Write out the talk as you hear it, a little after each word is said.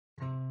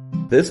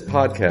This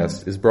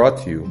podcast is brought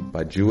to you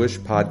by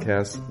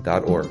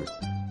JewishPodcasts.org.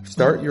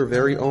 Start your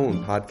very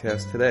own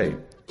podcast today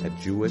at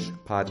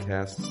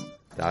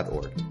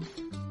JewishPodcasts.org.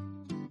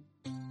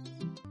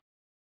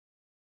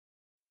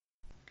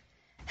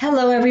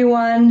 Hello,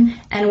 everyone,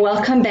 and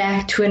welcome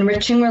back to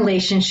Enriching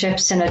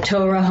Relationships in a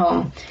Torah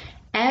Home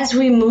as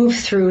we move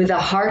through the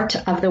heart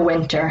of the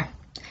winter.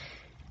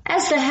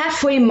 As the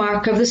halfway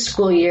mark of the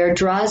school year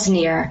draws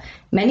near,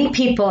 many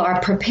people are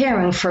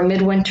preparing for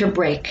midwinter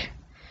break.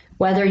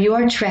 Whether you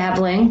are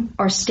traveling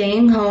or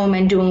staying home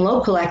and doing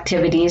local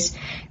activities,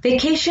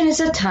 vacation is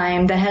a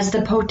time that has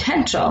the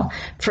potential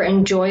for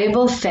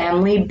enjoyable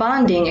family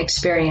bonding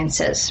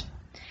experiences.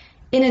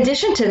 In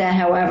addition to that,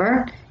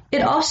 however,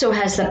 it also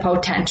has the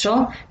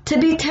potential to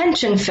be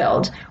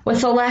tension-filled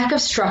with a lack of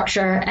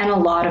structure and a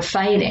lot of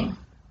fighting.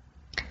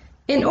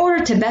 In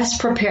order to best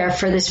prepare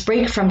for this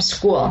break from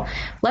school,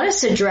 let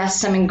us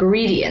address some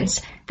ingredients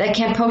that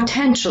can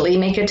potentially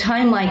make a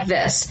time like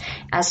this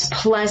as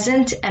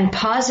pleasant and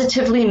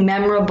positively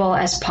memorable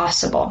as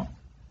possible.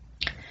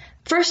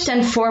 First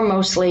and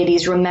foremost,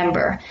 ladies,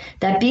 remember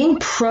that being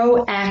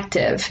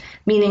proactive,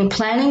 meaning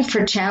planning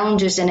for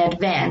challenges in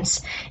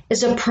advance,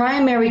 is a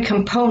primary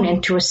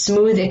component to a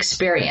smooth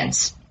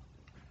experience.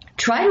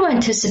 Try to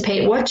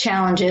anticipate what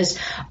challenges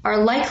are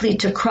likely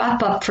to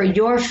crop up for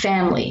your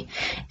family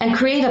and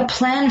create a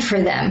plan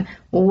for them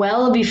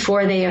well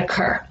before they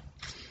occur.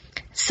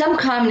 Some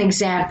common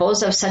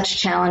examples of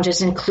such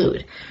challenges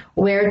include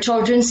where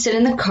children sit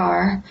in the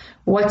car,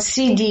 what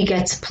CD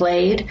gets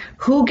played,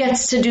 who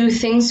gets to do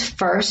things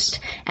first,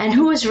 and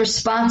who is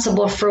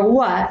responsible for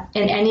what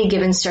in any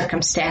given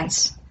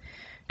circumstance.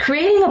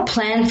 Creating a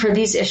plan for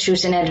these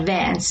issues in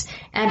advance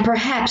and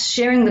perhaps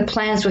sharing the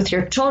plans with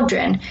your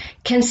children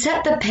can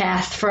set the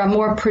path for a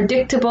more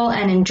predictable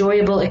and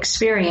enjoyable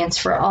experience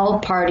for all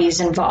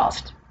parties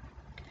involved.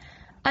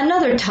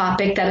 Another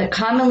topic that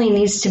commonly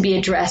needs to be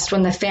addressed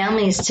when the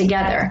family is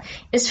together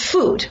is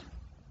food.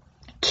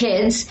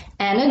 Kids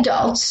and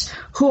adults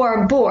who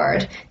are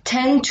bored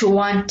tend to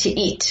want to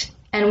eat,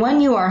 and when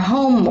you are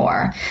home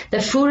more,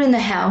 the food in the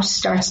house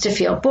starts to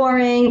feel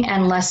boring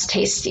and less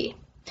tasty.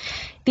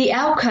 The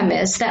outcome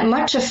is that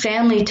much of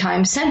family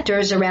time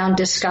centers around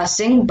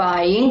discussing,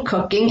 buying,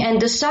 cooking, and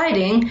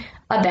deciding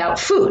about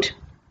food.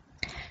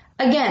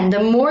 Again,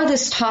 the more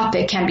this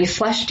topic can be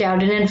fleshed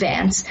out in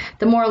advance,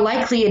 the more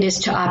likely it is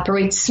to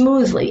operate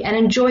smoothly and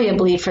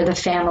enjoyably for the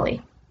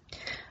family.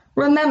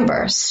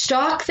 Remember,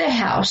 stock the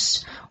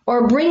house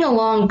or bring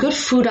along good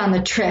food on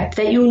the trip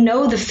that you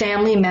know the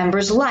family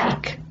members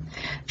like.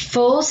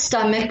 Full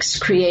stomachs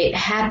create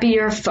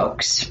happier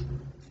folks.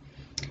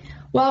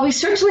 While we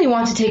certainly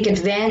want to take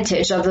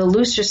advantage of the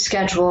looser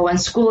schedule when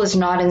school is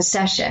not in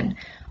session,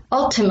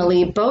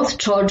 ultimately both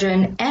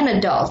children and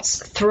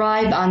adults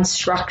thrive on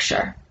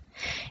structure.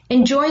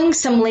 Enjoying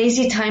some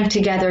lazy time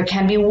together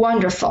can be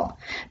wonderful,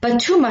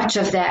 but too much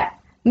of that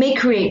may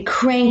create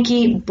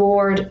cranky,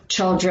 bored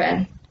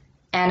children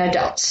and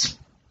adults.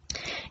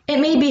 It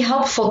may be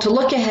helpful to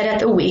look ahead at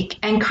the week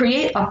and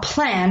create a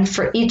plan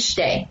for each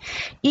day.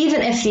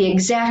 Even if the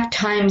exact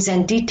times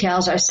and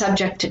details are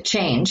subject to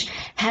change,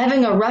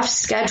 having a rough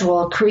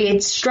schedule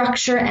creates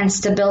structure and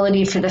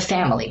stability for the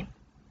family.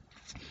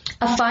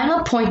 A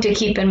final point to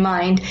keep in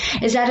mind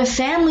is that a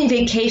family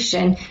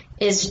vacation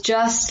is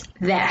just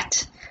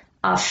that,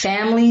 a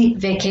family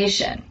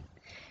vacation.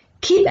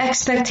 Keep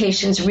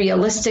expectations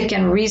realistic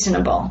and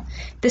reasonable.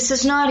 This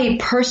is not a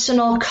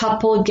personal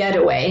couple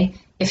getaway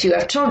if you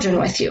have children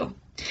with you.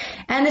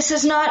 And this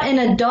is not an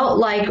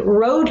adult-like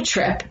road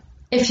trip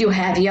if you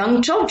have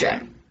young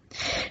children.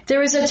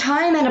 There is a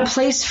time and a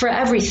place for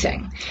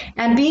everything,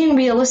 and being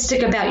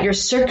realistic about your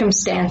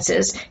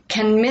circumstances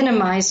can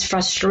minimize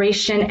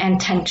frustration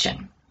and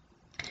tension.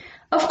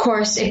 Of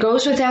course, it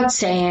goes without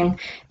saying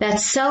that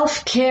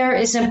self-care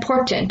is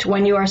important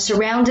when you are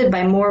surrounded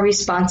by more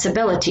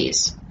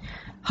responsibilities.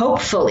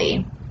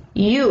 Hopefully,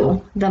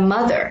 you, the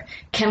mother,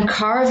 can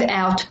carve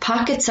out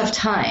pockets of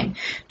time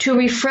to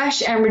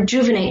refresh and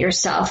rejuvenate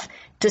yourself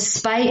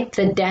despite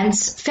the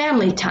dense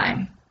family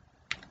time.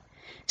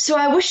 So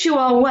I wish you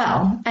all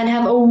well and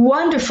have a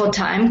wonderful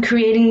time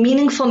creating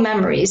meaningful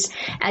memories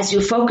as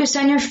you focus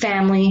on your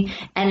family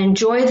and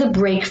enjoy the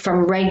break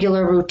from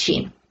regular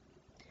routine.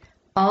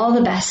 All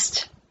the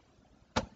best.